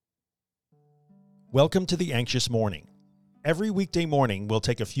Welcome to The Anxious Morning. Every weekday morning, we'll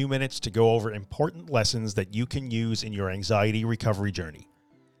take a few minutes to go over important lessons that you can use in your anxiety recovery journey.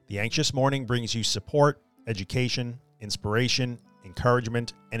 The Anxious Morning brings you support, education, inspiration,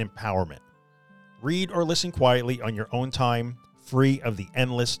 encouragement, and empowerment. Read or listen quietly on your own time, free of the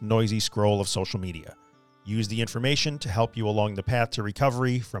endless, noisy scroll of social media. Use the information to help you along the path to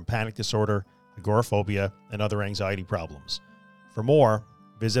recovery from panic disorder, agoraphobia, and other anxiety problems. For more,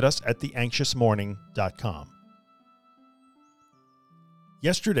 visit us at theanxiousmorning.com.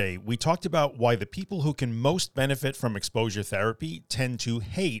 Yesterday, we talked about why the people who can most benefit from exposure therapy tend to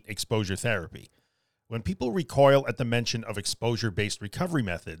hate exposure therapy. When people recoil at the mention of exposure-based recovery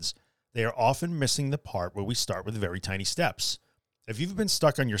methods, they are often missing the part where we start with very tiny steps. If you've been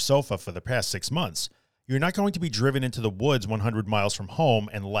stuck on your sofa for the past 6 months, you're not going to be driven into the woods 100 miles from home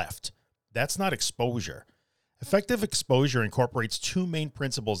and left. That's not exposure. Effective exposure incorporates two main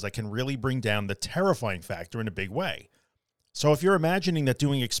principles that can really bring down the terrifying factor in a big way. So if you're imagining that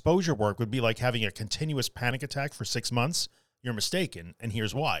doing exposure work would be like having a continuous panic attack for 6 months, you're mistaken, and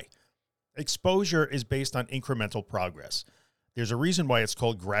here's why. Exposure is based on incremental progress. There's a reason why it's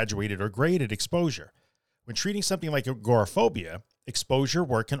called graduated or graded exposure. When treating something like agoraphobia, exposure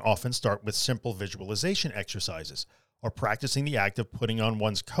work can often start with simple visualization exercises or practicing the act of putting on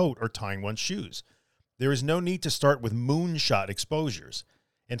one's coat or tying one's shoes. There is no need to start with moonshot exposures.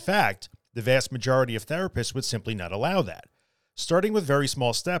 In fact, the vast majority of therapists would simply not allow that. Starting with very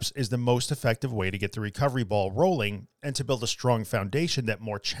small steps is the most effective way to get the recovery ball rolling and to build a strong foundation that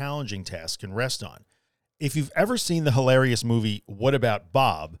more challenging tasks can rest on. If you've ever seen the hilarious movie What About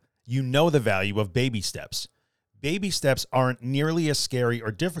Bob, you know the value of baby steps. Baby steps aren't nearly as scary or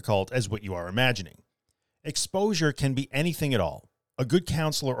difficult as what you are imagining. Exposure can be anything at all. A good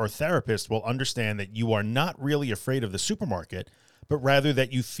counselor or therapist will understand that you are not really afraid of the supermarket, but rather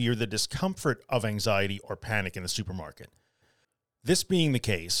that you fear the discomfort of anxiety or panic in the supermarket. This being the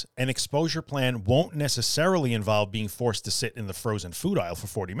case, an exposure plan won't necessarily involve being forced to sit in the frozen food aisle for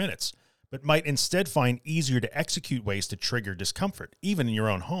 40 minutes, but might instead find easier to execute ways to trigger discomfort, even in your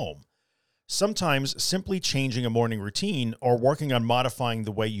own home. Sometimes simply changing a morning routine or working on modifying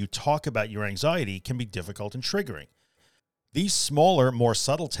the way you talk about your anxiety can be difficult and triggering. These smaller, more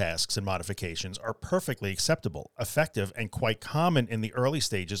subtle tasks and modifications are perfectly acceptable, effective, and quite common in the early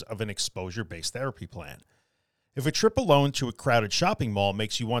stages of an exposure-based therapy plan. If a trip alone to a crowded shopping mall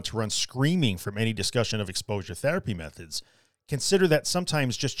makes you want to run screaming from any discussion of exposure therapy methods, consider that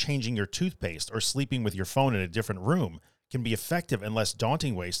sometimes just changing your toothpaste or sleeping with your phone in a different room can be effective and less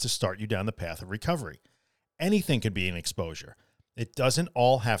daunting ways to start you down the path of recovery. Anything can be an exposure. It doesn't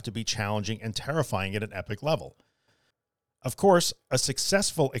all have to be challenging and terrifying at an epic level. Of course, a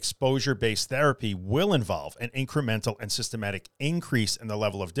successful exposure-based therapy will involve an incremental and systematic increase in the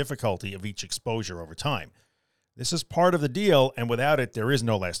level of difficulty of each exposure over time. This is part of the deal, and without it, there is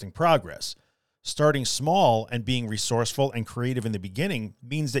no lasting progress. Starting small and being resourceful and creative in the beginning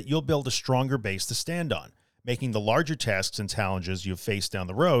means that you'll build a stronger base to stand on, making the larger tasks and challenges you've faced down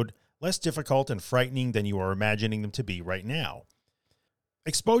the road less difficult and frightening than you are imagining them to be right now.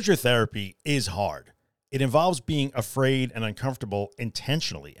 Exposure therapy is hard. It involves being afraid and uncomfortable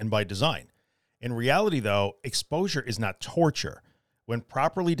intentionally and by design. In reality, though, exposure is not torture. When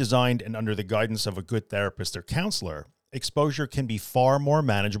properly designed and under the guidance of a good therapist or counselor, exposure can be far more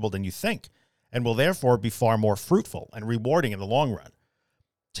manageable than you think, and will therefore be far more fruitful and rewarding in the long run.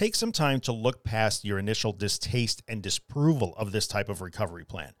 Take some time to look past your initial distaste and disapproval of this type of recovery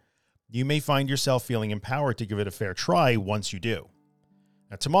plan. You may find yourself feeling empowered to give it a fair try once you do.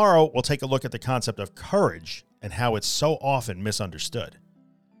 Now, tomorrow, we'll take a look at the concept of courage and how it's so often misunderstood.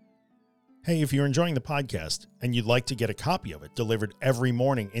 Hey, if you're enjoying the podcast and you'd like to get a copy of it delivered every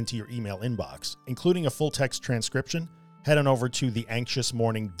morning into your email inbox, including a full text transcription, head on over to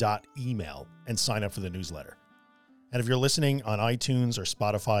theanxiousmorning.email and sign up for the newsletter. And if you're listening on iTunes or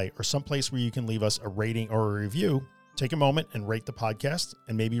Spotify or someplace where you can leave us a rating or a review, take a moment and rate the podcast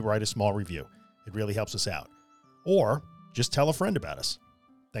and maybe write a small review. It really helps us out. Or just tell a friend about us.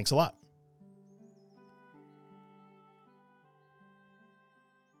 Thanks a lot.